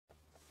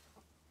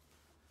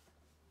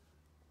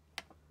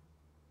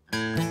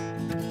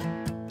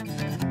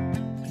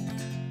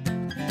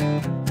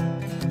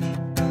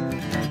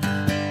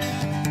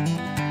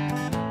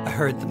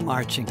heard them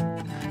marching,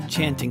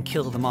 chanting,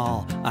 kill them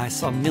all. I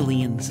saw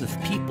millions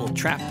of people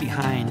trapped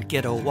behind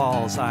ghetto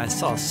walls. I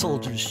saw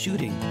soldiers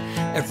shooting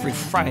every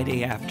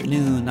Friday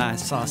afternoon. I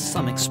saw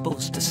some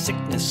exposed to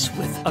sickness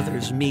with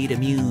others made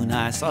immune.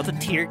 I saw the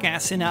tear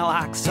gas in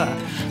Al-Aqsa,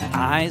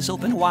 eyes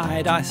open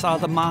wide. I saw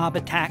the mob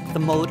attack the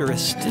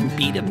motorist and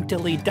beat him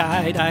till he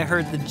died. I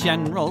heard the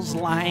generals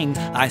lying,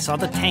 I saw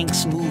the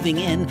tanks moving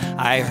in.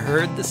 I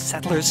heard the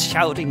settlers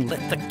shouting,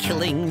 let the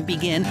killing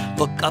begin.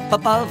 Look up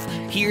above,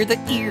 hear the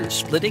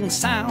ear-splitting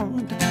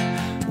sound.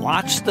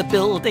 Watch the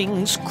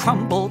buildings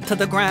crumble to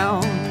the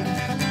ground.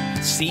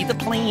 See the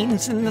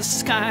planes in the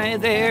sky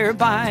there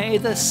by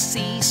the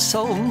sea,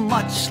 so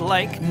much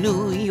like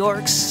New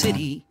York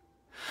City.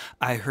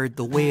 I heard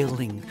the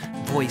wailing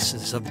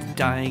voices of the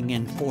dying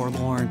and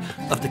forlorn,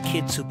 of the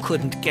kids who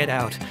couldn't get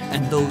out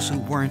and those who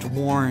weren't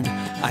warned.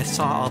 I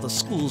saw all the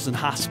schools and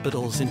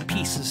hospitals in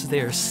pieces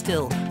there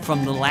still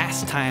from the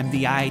last time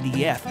the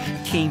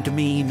IDF came to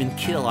maim and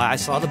kill. I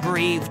saw the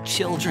brave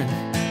children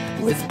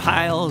with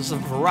piles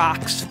of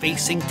rocks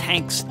facing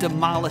tanks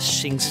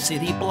demolishing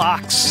city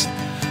blocks.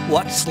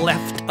 What's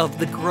left of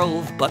the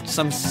grove but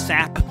some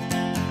sap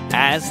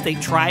as they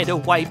try to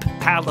wipe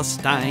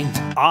Palestine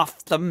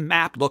off the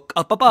map. Look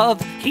up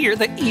above, hear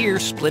the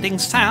ear-splitting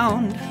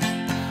sound.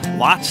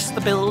 Watch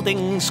the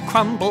buildings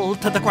crumble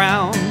to the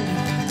ground.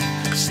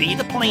 See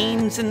the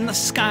planes in the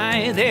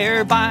sky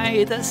there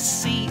by the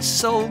sea,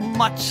 so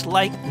much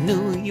like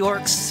New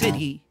York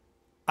City.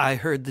 I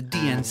heard the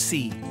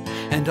DNC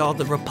and all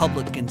the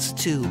Republicans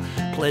too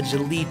pledge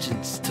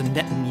allegiance to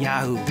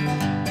Netanyahu.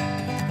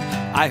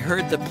 I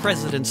heard the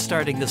president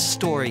starting the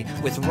story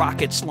with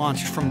rockets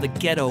launched from the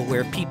ghetto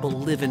where people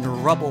live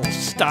in rubble,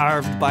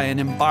 starved by an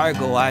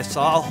embargo. I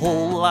saw a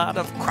whole lot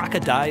of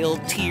crocodile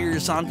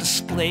tears on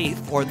display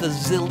for the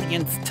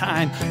zillionth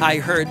time. I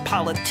heard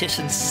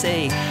politicians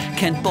say,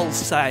 can both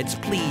sides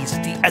please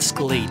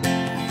de-escalate?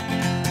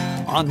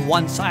 On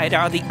one side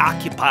are the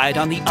occupied,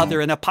 on the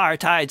other an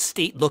apartheid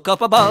state. Look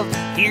up above,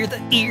 hear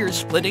the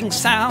ear-splitting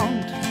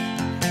sound.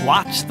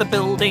 Watch the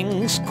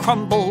buildings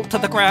crumble to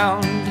the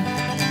ground.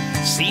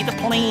 See the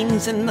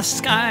planes in the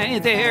sky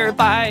there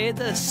by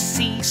the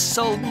sea,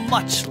 so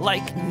much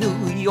like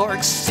New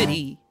York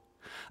City.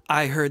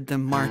 I heard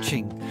them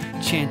marching,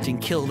 chanting,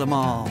 kill them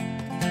all.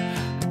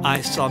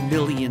 I saw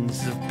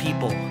millions of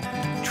people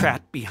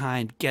trapped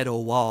behind ghetto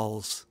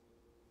walls.